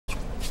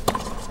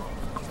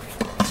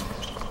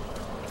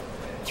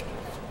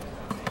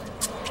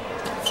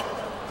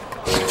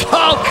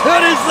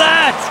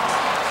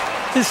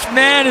that? This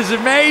man is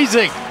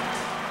amazing.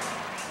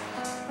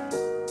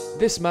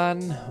 This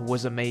man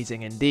was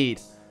amazing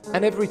indeed,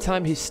 and every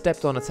time he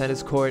stepped on a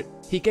tennis court,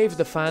 he gave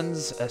the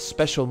fans a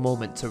special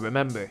moment to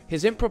remember.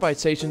 His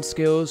improvisation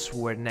skills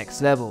were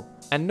next level,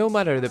 and no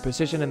matter the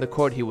position in the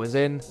court he was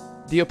in,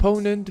 the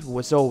opponent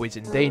was always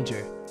in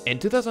danger. In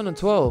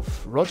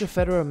 2012, Roger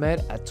Federer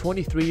met a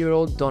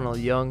 23-year-old Donald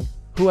Young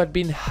who had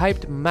been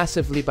hyped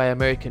massively by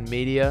American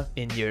media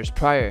in years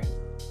prior.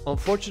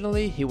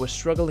 Unfortunately, he was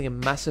struggling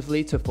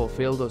massively to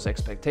fulfill those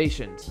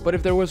expectations, but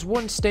if there was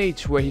one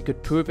stage where he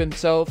could prove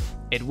himself,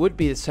 it would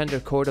be the center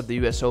court of the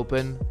US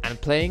Open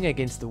and playing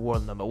against the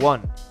world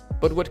 #1.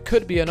 But what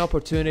could be an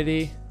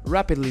opportunity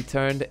rapidly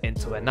turned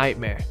into a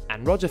nightmare,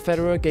 and Roger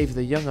Federer gave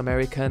the young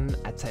American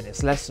a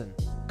tennis lesson,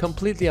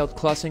 completely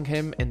outclassing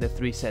him in the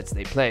 3 sets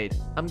they played.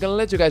 I'm gonna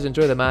let you guys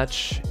enjoy the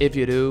match. If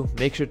you do,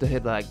 make sure to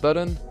hit the like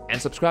button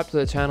and subscribe to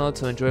the channel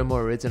to enjoy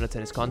more original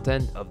tennis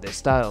content of this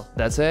style.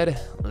 That said,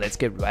 let's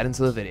get right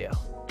into the video.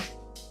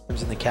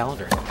 In the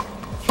calendar.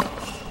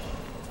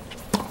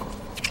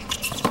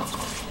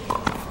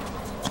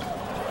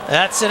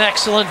 That's an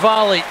excellent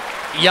volley.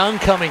 Young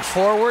coming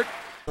forward.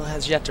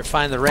 Has yet to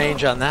find the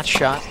range on that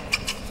shot.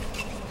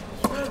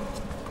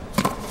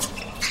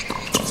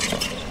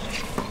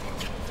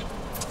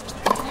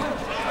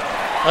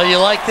 Oh, you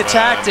like the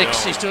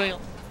tactics he's doing.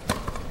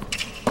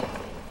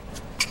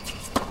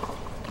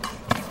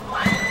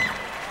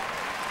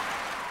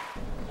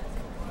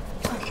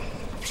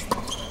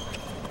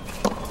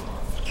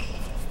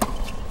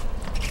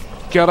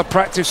 Gotta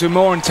practice with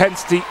more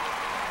intensity.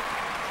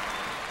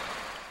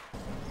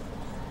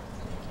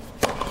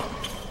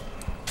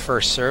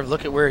 First serve,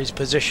 look at where he's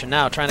positioned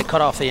now, trying to cut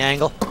off the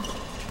angle.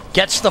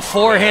 Gets the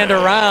forehand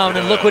around,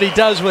 and look what he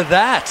does with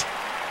that.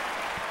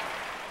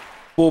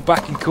 Ball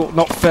back in court,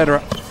 not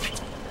Federer.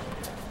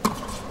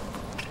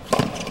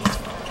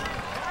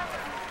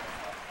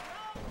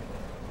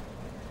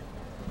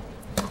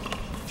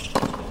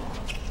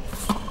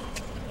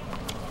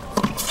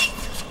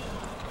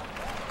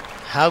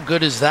 How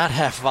good is that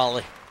half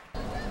volley?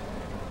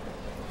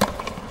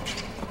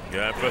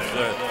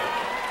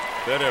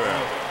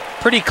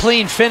 Pretty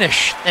clean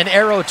finish. An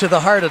arrow to the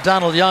heart of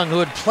Donald Young, who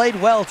had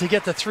played well to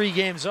get the 3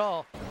 games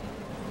all.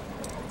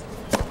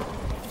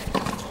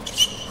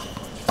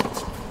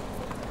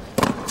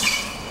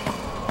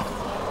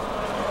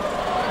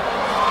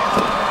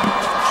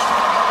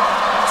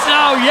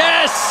 Oh,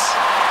 yes!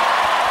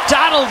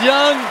 Donald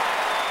Young,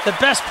 the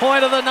best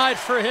point of the night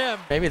for him.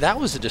 Maybe that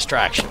was a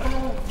distraction.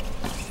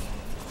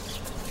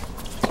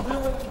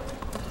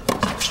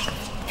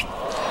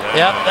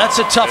 Yep, that's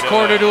a tough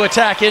corner to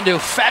attack into.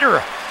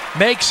 Federer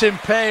makes him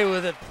pay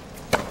with it.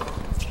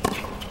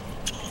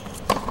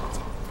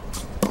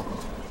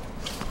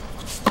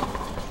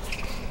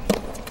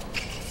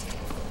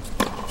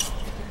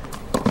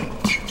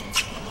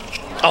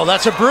 Oh,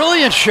 that's a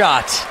brilliant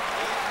shot.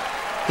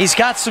 He's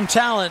got some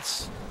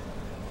talents.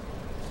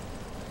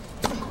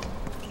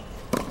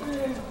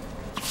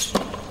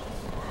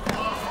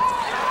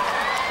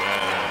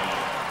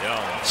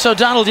 So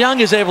Donald Young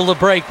is able to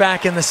break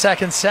back in the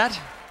 2nd set.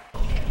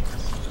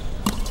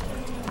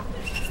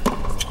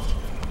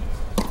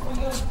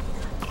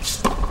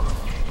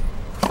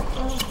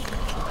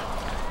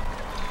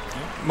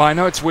 I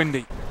know it's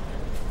windy.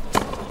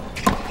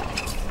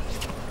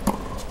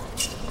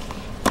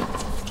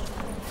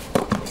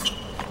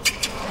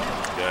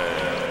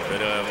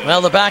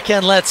 Well, the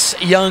backhand lets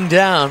Young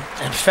down,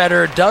 and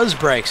Federer does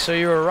break, so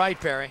you were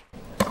right, Barry.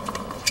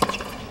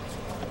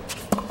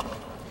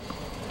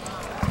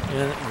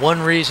 And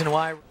one reason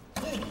why.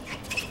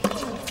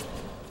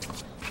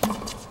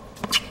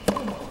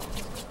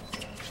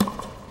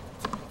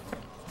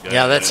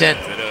 Yeah, that's it.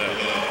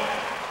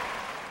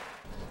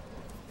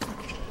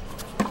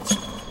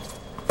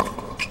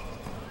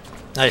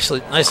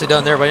 Nicely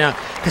done there by Young,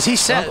 because he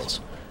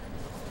says.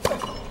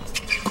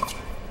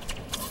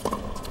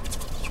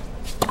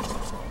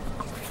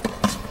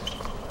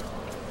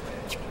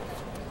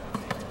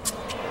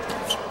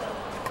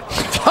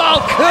 How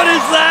good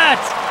is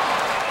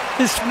that?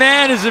 This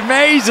man is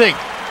amazing.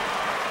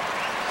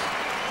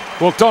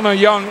 Well, Donald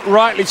Young,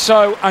 rightly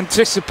so,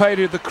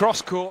 anticipated the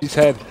cross court. His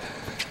head.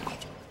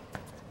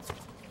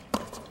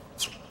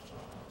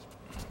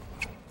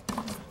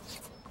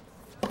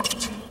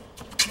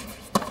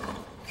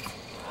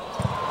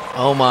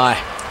 Oh my.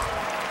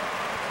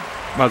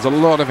 There's a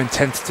lot of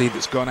intensity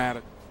that's gone out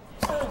of it.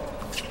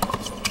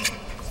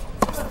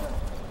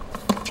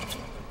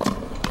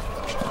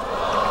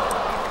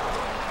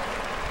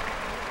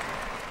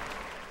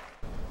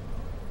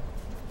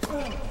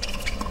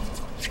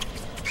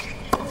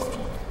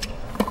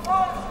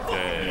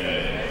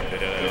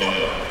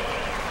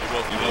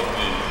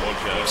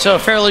 So a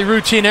fairly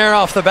routine error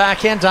off the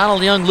backhand.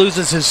 Donald Young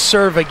loses his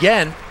serve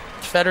again.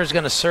 Federer's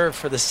going to serve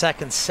for the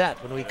 2nd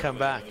set when we come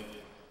back.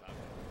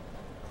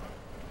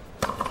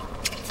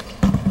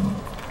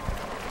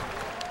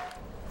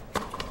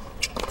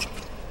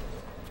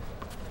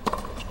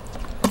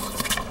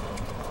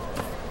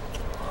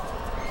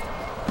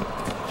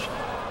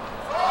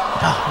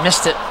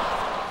 Missed it.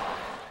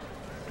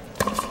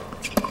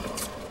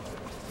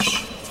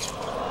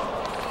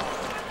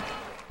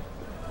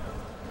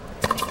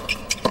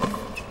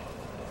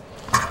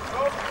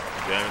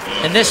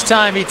 And this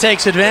time he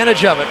takes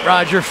advantage of it,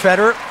 Roger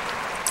Federer.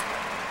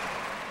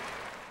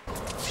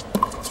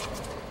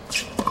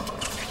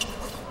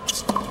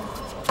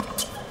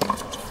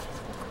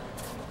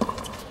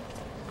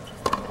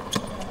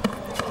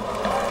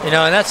 You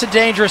know, and that's a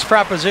dangerous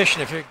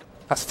proposition if you're...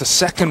 That's the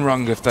second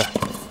rung of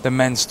the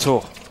men's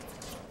tour.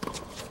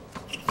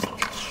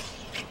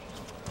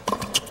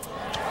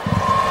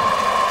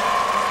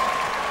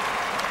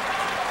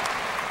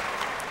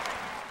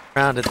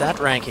 Round at that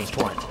ranking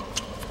point.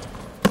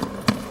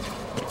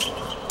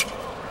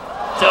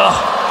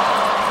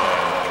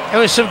 Ugh. It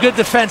was some good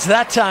defense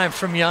that time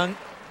from Young.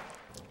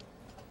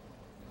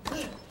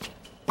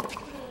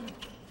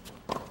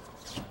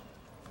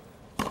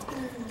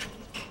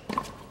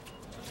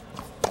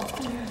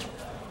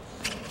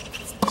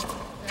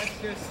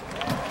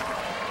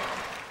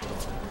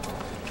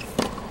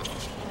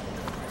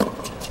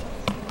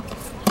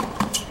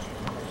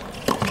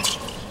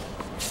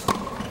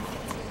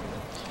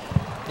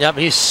 Yep,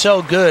 he's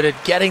so good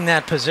at getting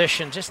that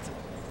position. Just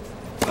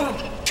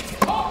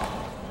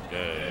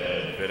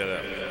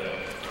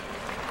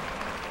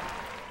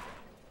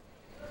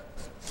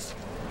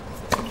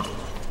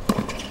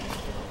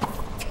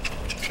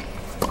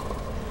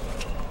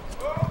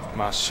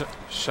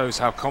shows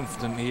how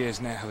confident he is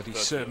now that he's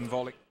serving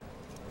volley.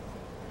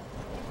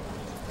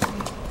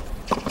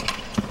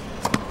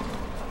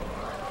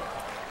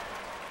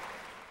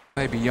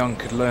 Maybe Young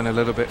could learn a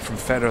little bit from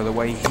Federer, the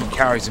way he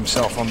carries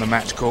himself on the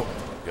match court.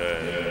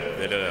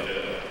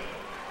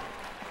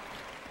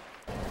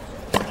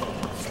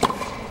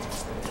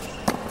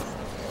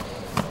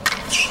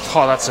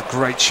 Oh, that's a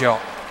great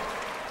shot.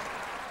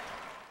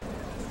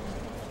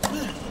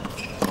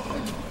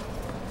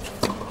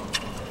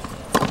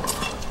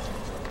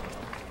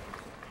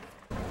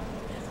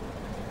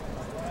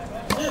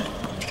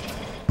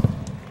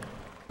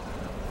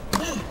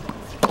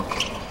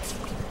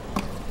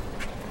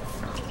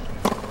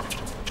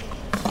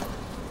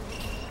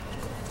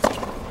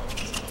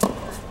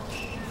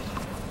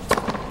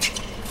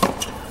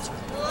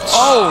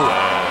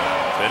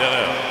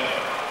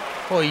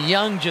 Boy,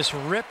 Young just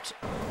ripped.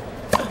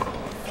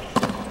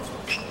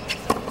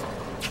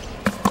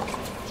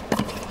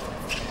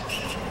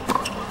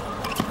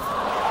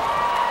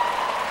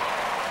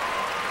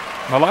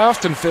 Well, I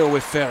often feel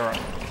with Federer,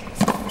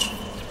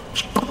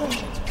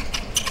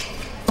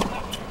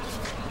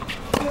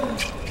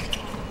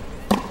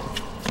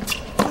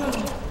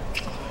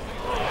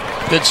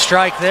 good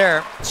strike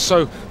there.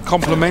 so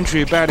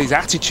complimentary about his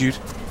attitude.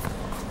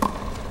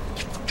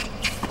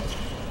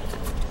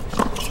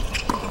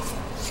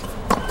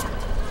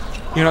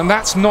 You know, and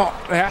that's not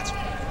that.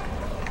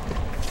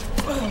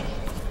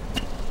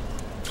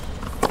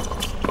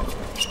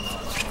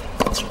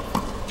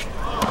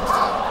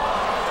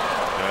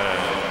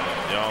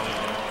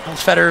 Well,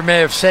 Federer may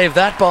have saved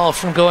that ball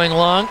from going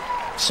long,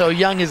 so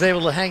Young is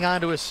able to hang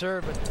on to his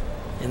serve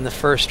in the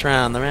first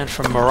round. The man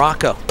from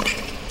Morocco.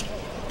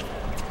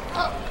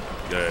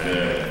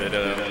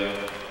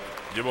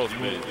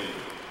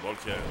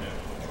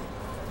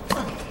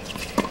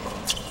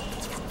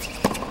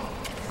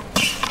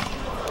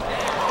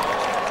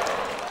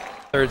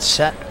 Third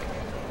set.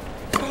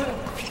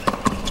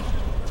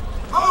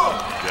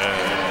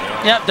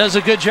 Yep, does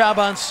a good job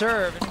on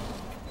serve.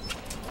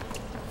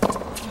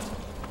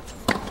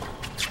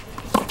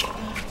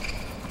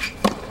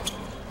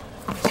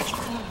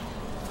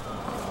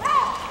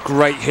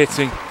 Great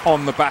hitting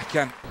on the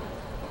backhand.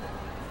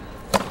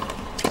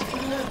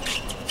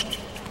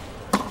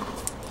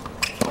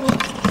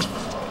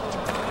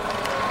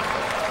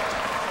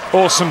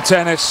 Awesome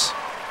tennis.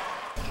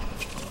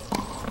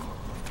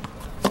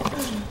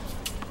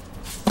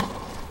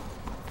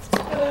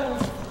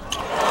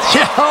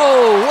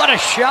 Oh, what a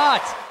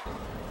shot!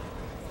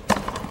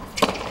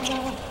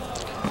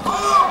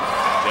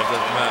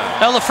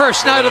 Well, the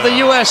first night of the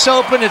U.S.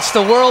 Open, it's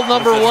the world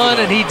 #1,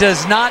 and he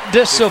does not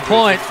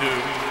disappoint.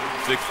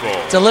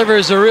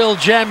 Delivers a real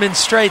gem in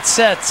straight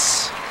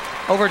sets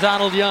over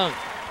Donald Young.